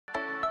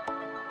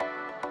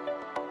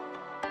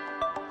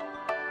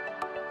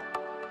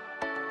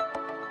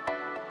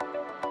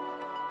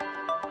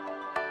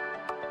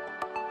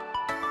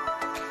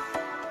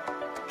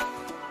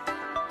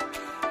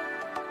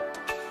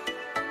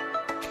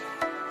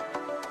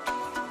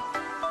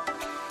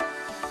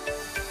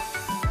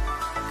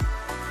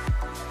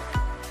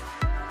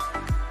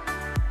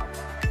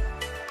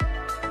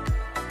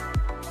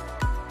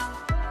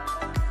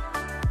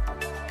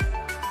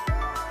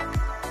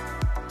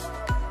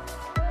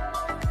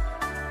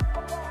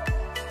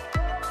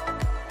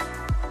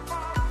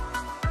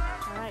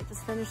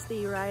finished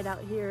the ride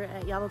out here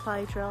at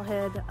Yavapai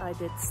Trailhead. I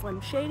did Slim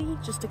Shady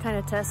just to kind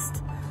of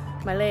test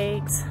my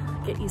legs,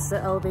 get used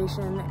to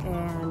elevation,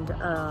 and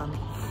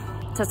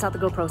test out the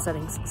GoPro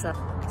settings. So,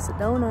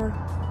 Sedona.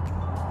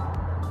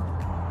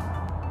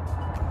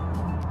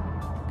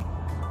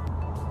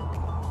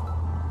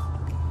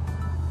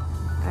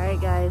 Alright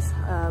guys,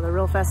 the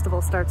real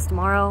festival starts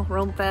tomorrow,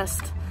 Rome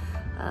Fest.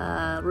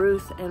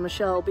 Ruth and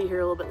Michelle will be here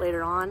a little bit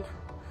later on.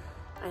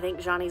 I think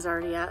Johnny's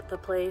already at the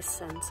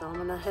place, and so I'm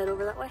gonna head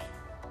over that way.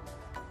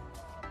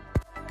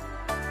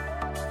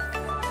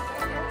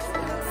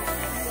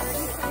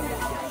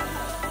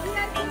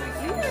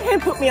 You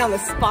can't put me on the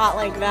spot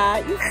like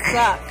that. You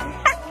suck.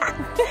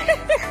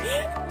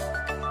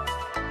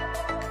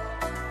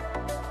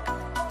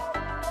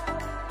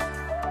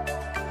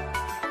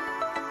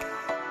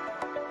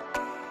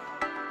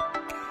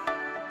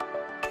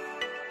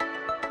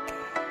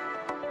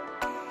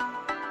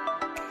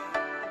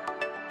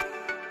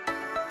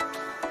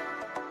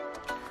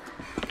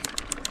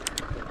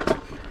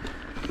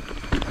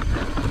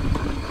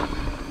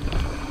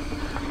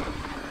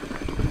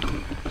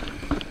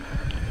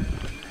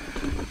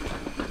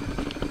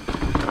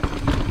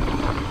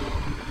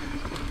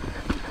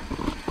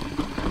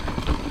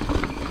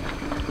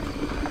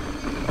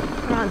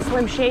 On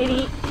Slim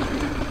Shady,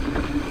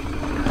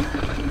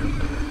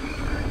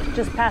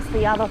 just past the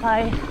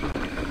Yavapai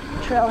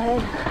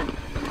Trailhead.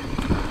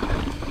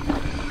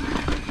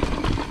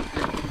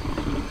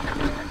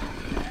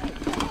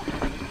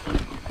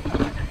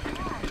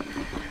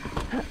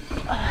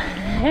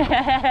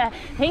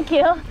 Thank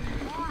you.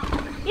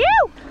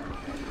 You!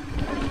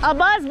 A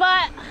buzz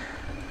butt.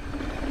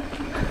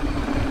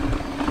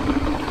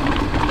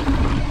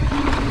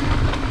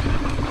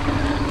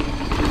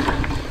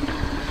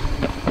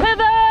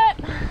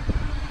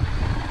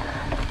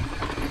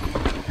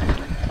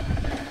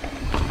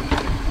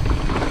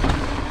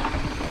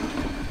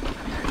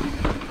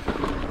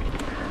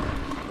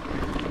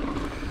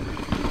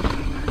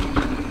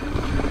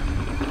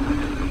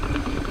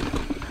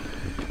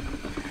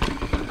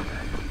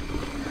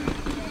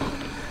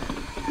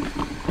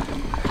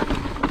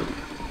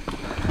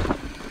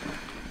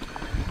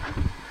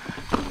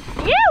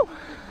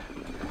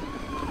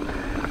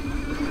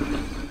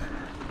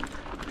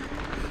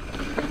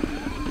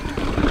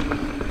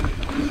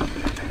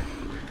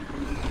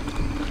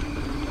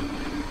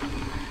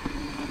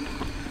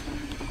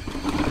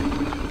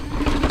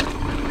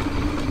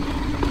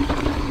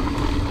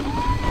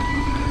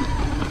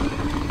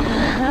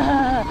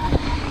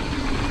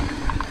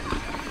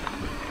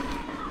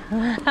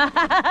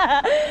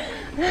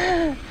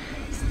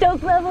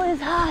 Stoke level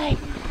is high.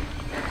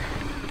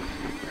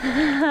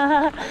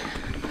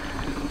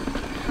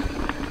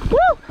 Woo!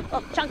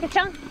 Oh, chunky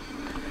chunk.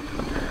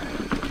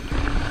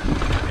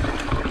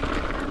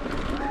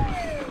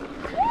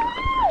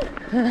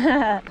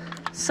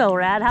 So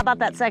rad. How about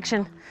that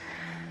section?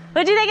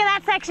 What'd you think of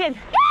that section?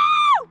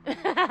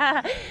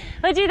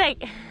 What'd you think?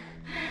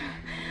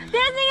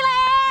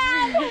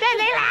 Disneyland!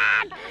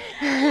 Disneyland!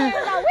 Woo,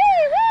 woo, woo!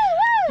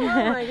 Oh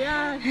my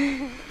god.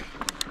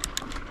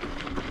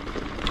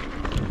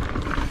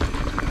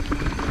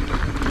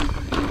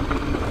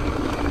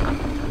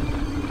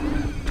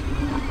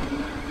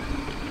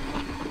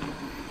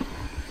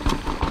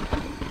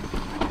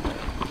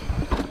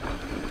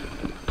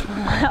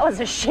 That was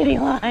a shitty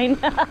line.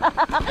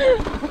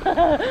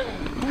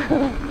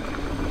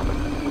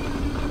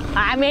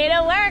 I made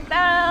it work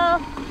though.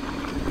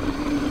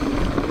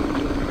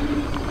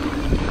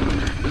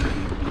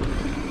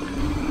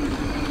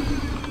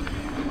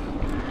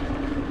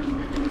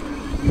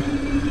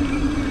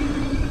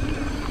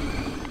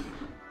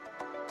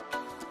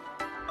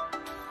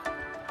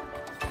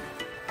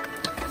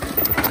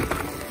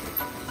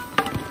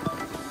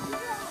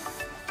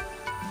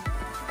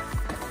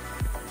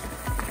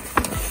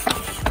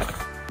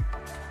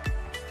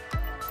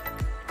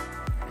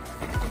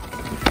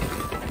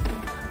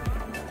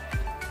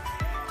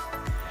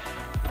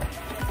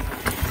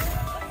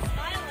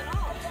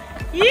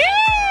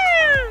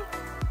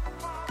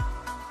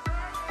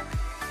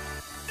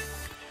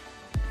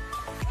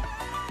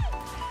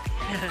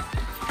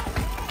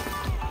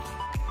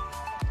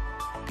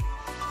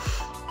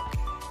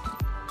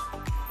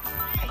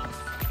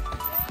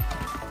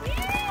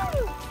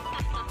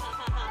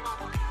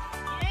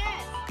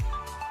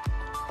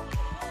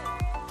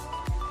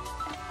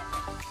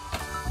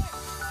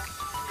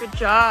 Good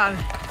job.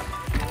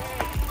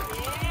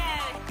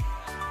 Yeah.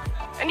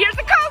 And here's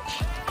the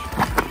coach.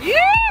 You.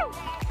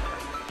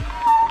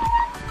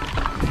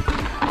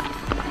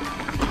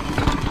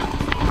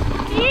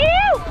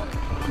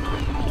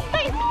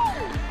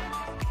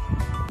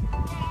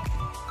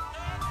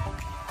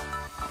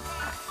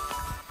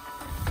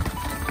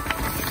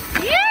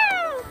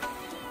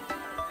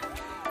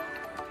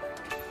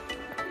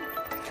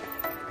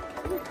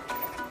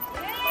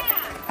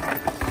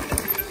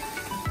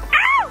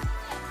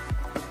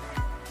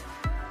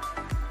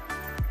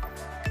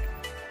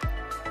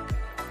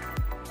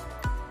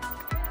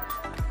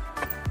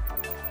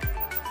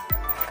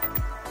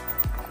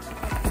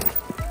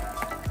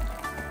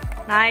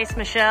 Nice,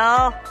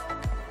 Michelle.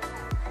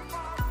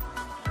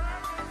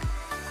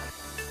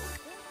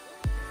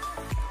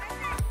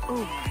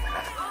 Ooh.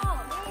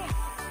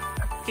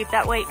 Keep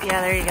that weight.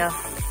 Yeah, there you go.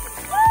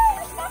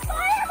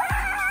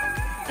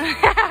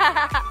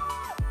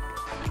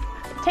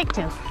 Take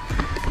two.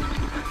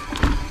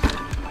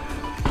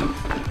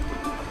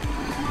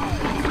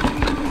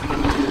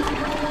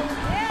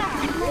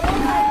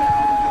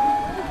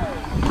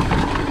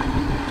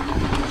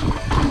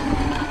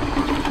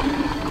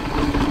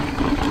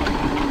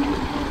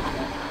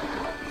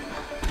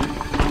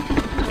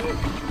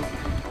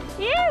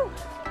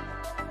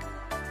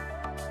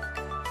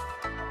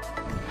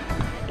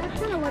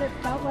 What it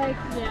felt like.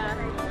 Yeah.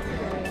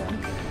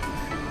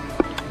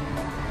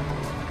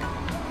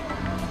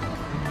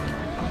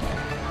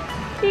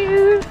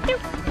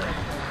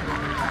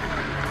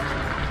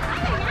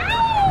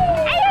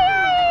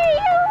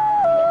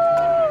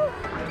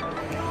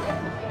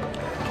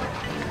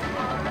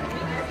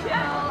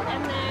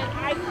 And then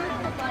I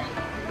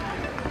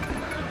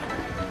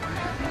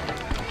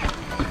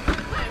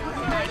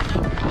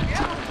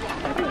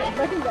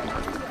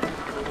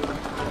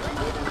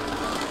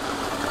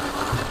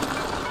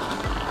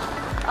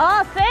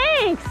Oh,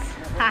 thanks!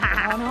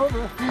 on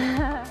over.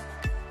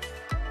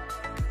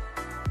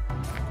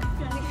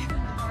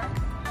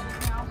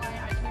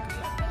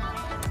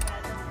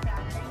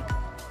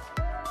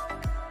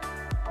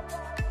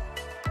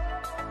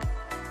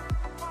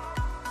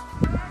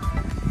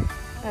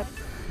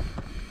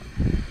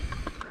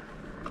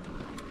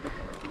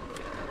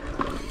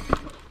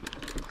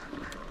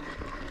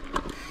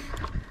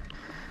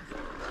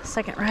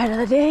 Second ride of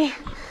the day.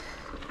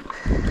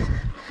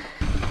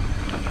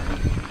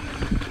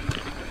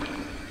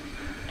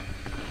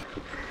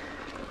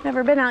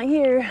 Never been out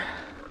here.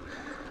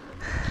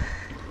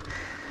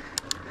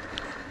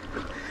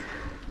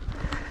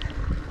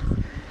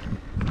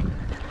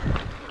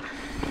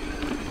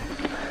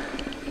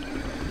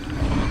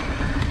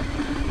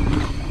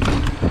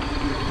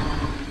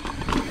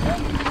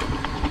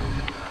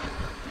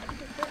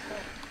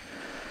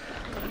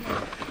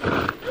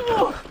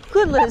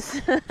 Goodness.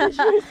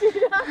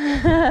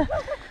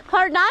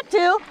 Hard not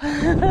to.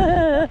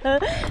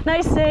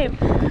 Nice save.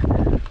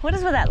 What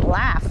is with that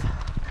laugh?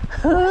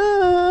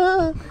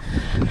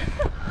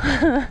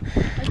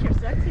 That's your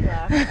sexy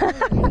laugh.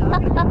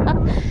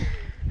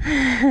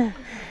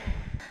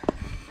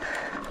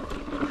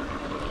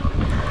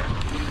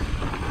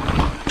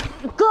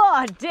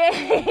 God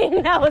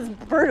dang, that was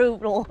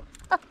brutal.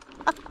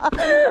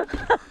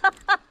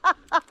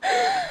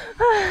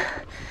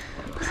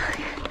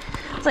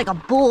 It's like a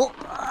bull.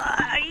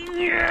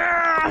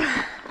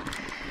 Yeah.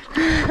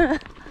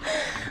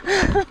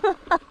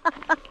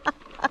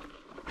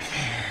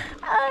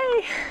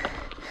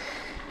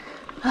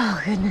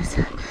 Oh goodness.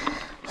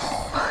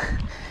 Oh.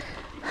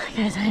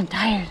 Guys, I am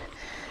tired.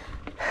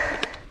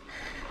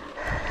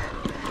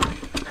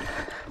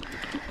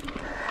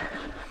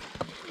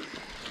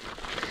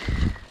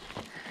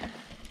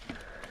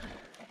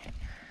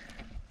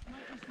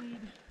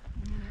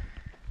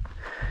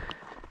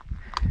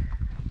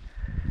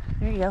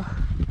 There you go.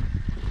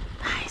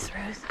 Nice,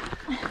 Rose.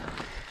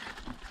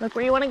 Look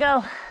where you want to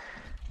go.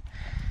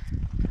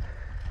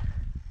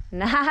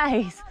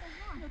 Nice.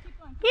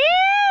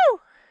 You.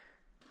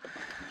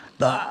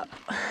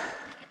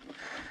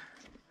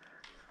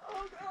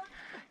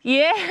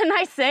 Yeah,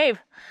 nice save.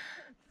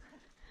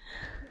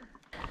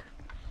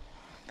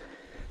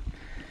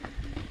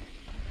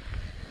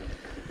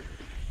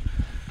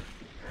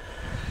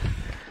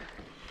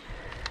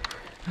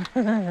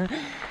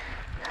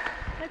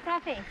 What's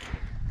happening?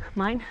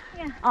 Mine?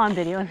 Yeah. Oh, I'm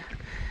videoing.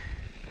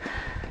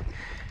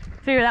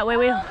 Figure that way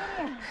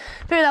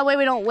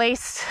we don't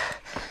waste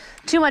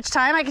too much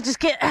time. I can just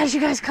get as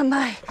you guys come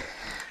by.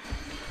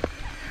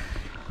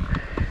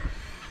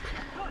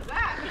 What was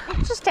that?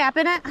 Just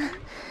tapping it.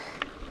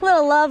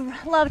 Little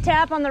love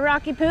tap on the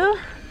Rocky Poo.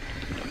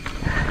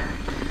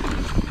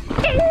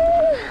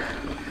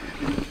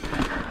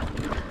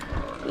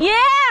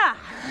 Yeah!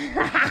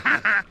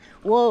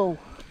 Whoa.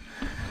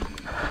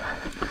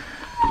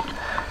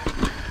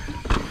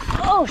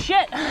 Oh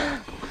shit.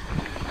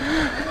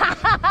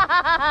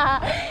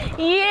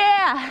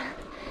 Yeah.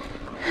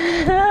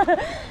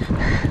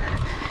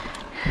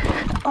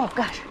 Oh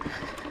gosh.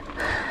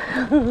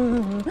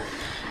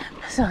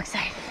 So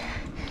excited.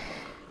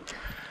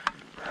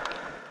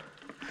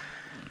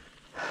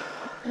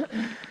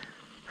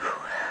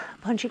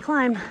 Punchy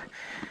climb.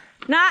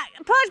 Not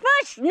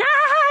push. Nice.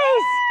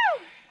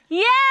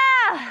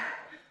 Yeah.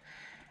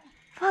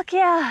 Fuck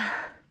yeah.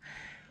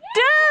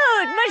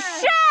 Dude,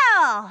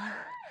 Michelle.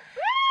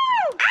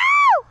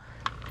 Ow.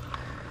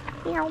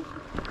 Meow.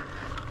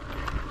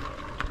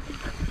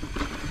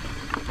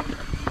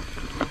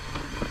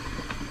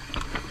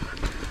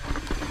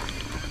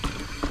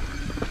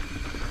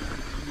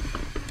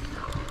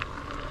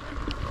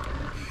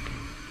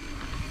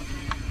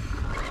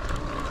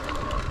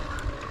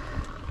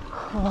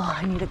 Oh,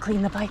 I need to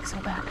clean the bike so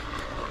bad.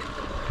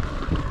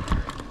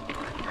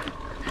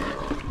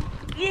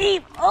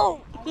 Eep.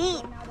 Oh,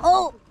 eep.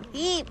 Oh.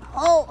 Eep.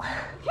 Oh.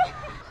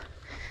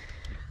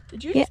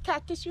 Did you just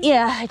cactus yourself?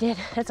 Yeah, I did.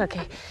 That's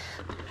okay.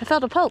 I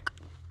felt a poke.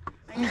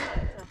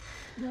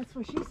 That's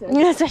what she said.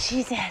 That's what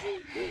she said.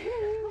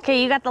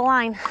 Okay, you got the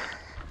line.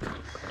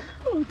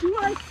 Oh, do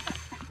I?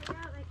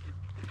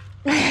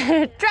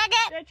 Drag it!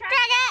 Drag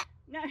it!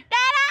 No.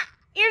 Dada!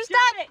 You're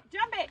stuck!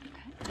 Jump it!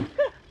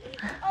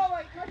 Oh,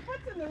 wait, my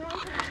foot's in the wrong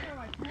place.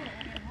 Oh, I pulled it.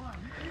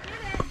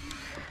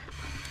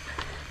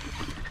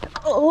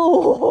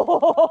 Oh!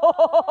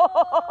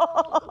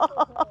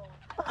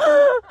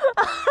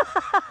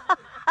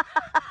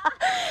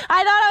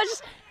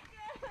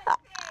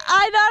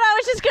 I thought I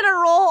was just gonna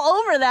roll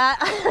over that.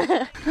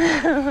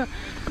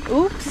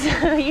 Oops!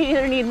 You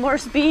either need more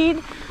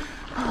speed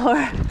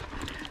or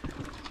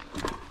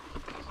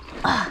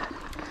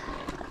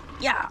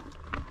yeah.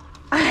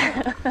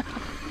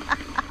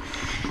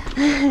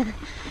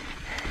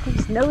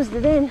 Just nosed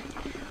it in.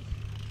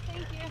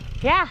 Thank you.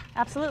 Yeah,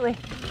 absolutely.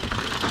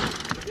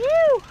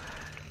 Woo!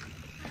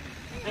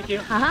 Thank you.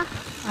 Uh-huh.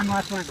 I'm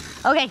last one.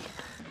 Okay.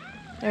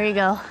 There you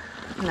go.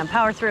 And then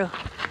power through.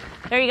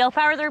 There you go.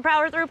 Power through,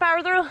 power through,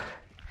 power through.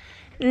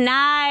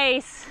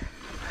 Nice.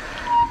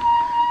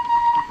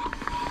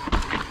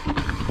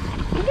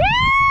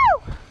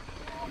 Woo!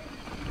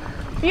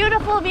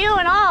 Beautiful view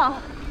and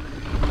all.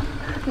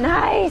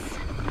 Nice.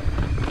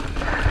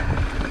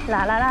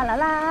 La la la la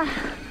la.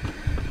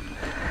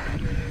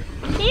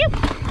 Yep.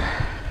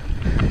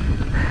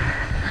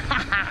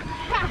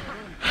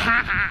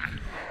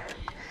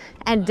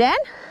 And then?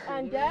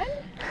 And then?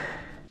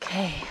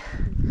 Okay.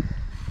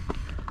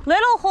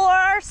 Little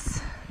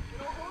horse.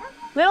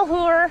 Little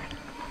whore.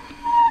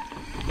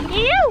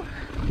 You.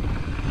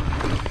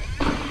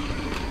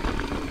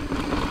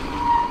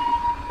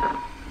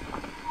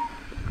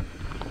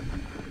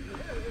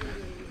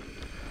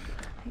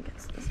 I think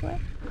it's this way.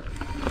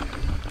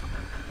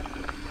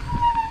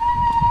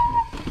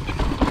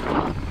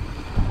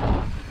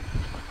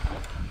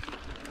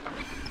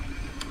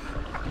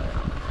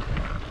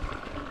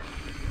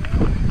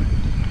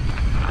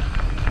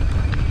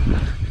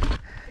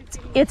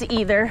 It's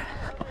either.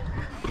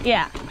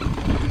 Yeah.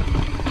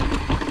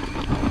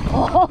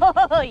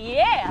 Oh,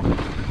 yeah.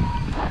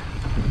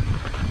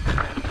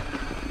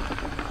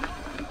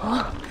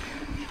 Oh.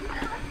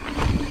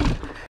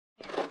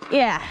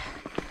 Yeah.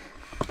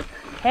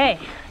 Hey,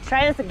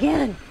 try this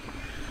again.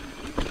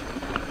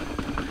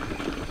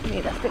 I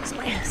need to fix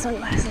my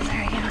sunglasses.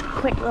 There you go.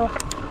 Quick little.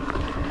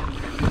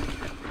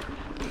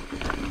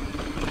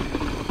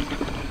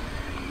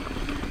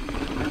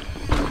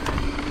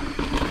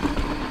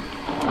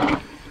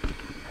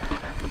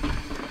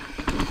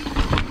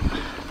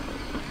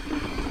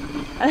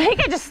 I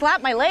think I just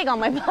slapped my leg on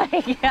my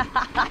bike.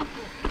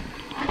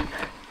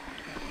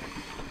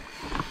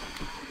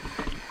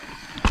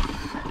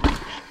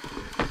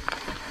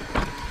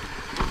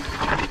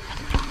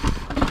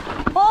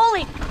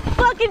 Holy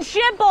fucking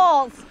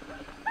shitballs!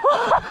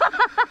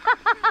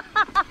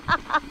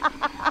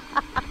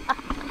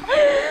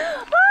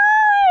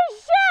 Holy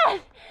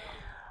shit!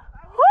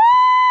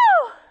 Woo!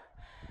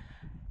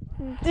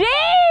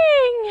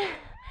 Dang!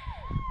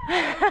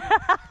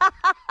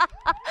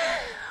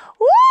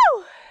 Woo!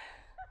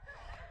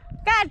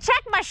 Gotta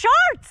check my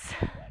shorts.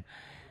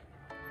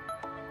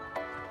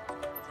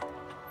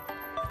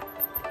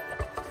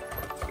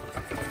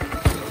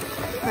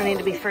 I need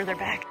to be further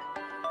back.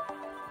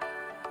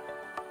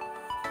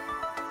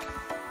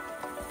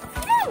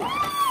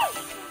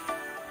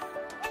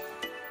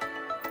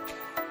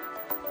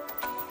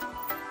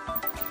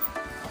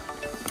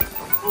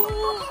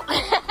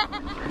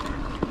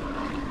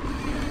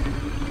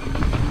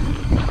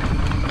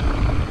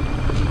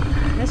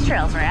 This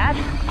trail's rad.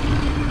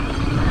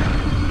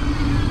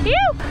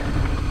 Phew!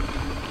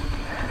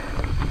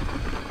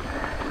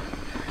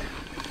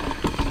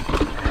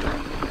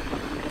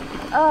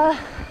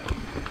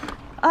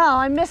 Oh,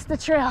 I missed the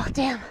trail,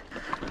 damn.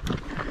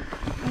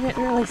 I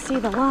didn't really see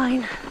the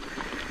line.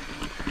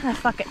 Ah,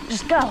 fuck it,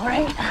 just go,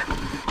 right?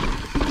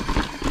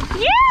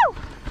 You!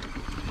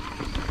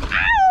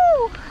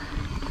 Ow!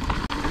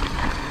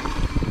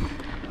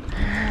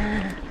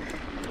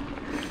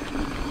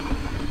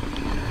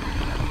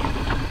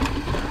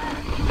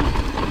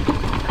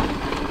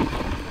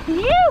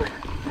 You!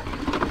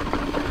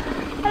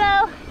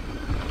 Hello.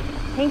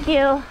 Thank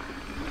you.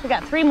 We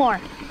got 3 more.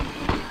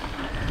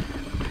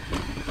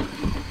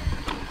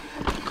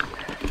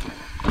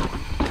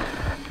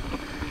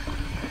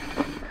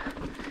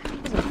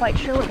 Wasn't quite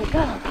sure where to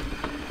go.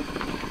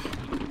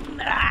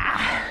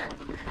 Ah.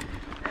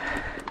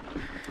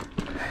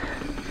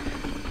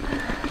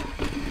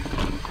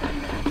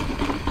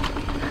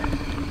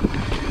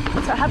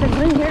 That's what happens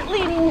when you're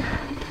leading.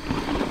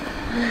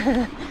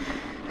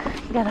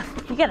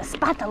 You gotta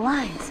spot the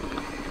lines.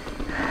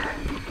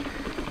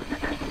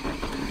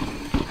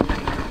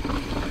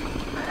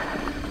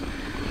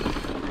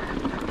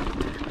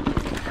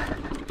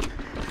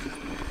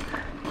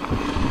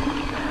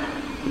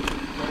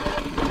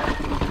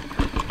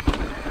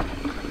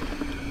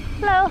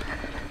 Hello.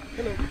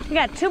 Hello. You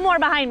got 2 more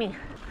behind me.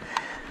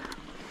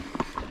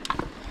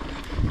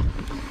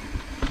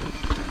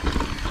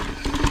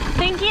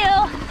 Thank you.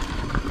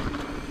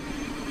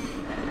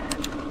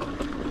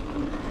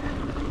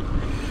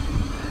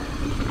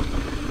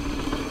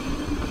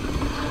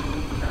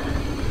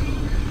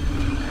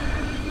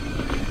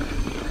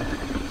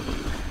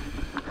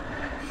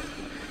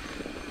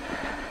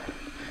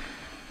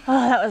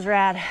 Oh, that was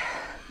rad. Are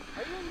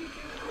you on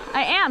YouTube?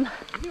 I am.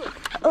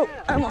 Oh,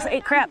 I almost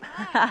ate crap.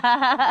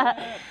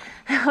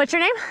 What's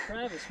your name?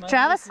 Travis. My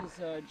Travis?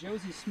 wife is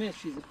Josie Smith.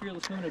 She's a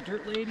fearless woman, a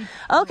dirt lady.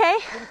 Okay.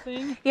 Little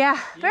thing. Yeah,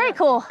 very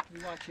cool. We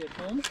watch you at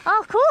home.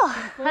 Oh,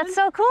 cool. That's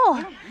so cool.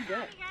 You bet. You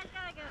guys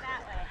gotta go that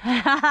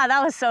way.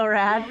 That was so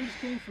rad. Yeah, we just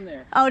came from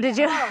there. Oh, did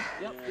you?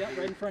 Yep,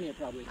 right in front of you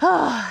probably.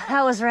 Oh,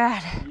 that was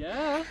rad.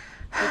 Yeah.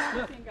 Good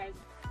stuff. Guys.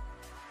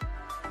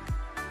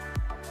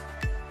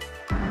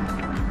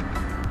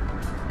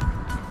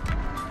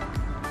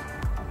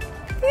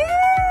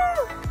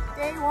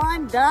 Day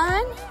one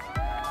done.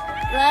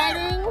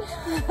 Riding.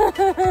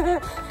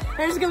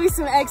 There's gonna be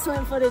some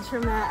excellent footage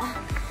from that.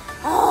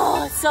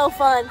 Oh, it's so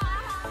fun.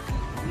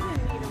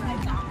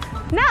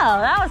 No,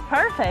 that was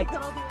perfect.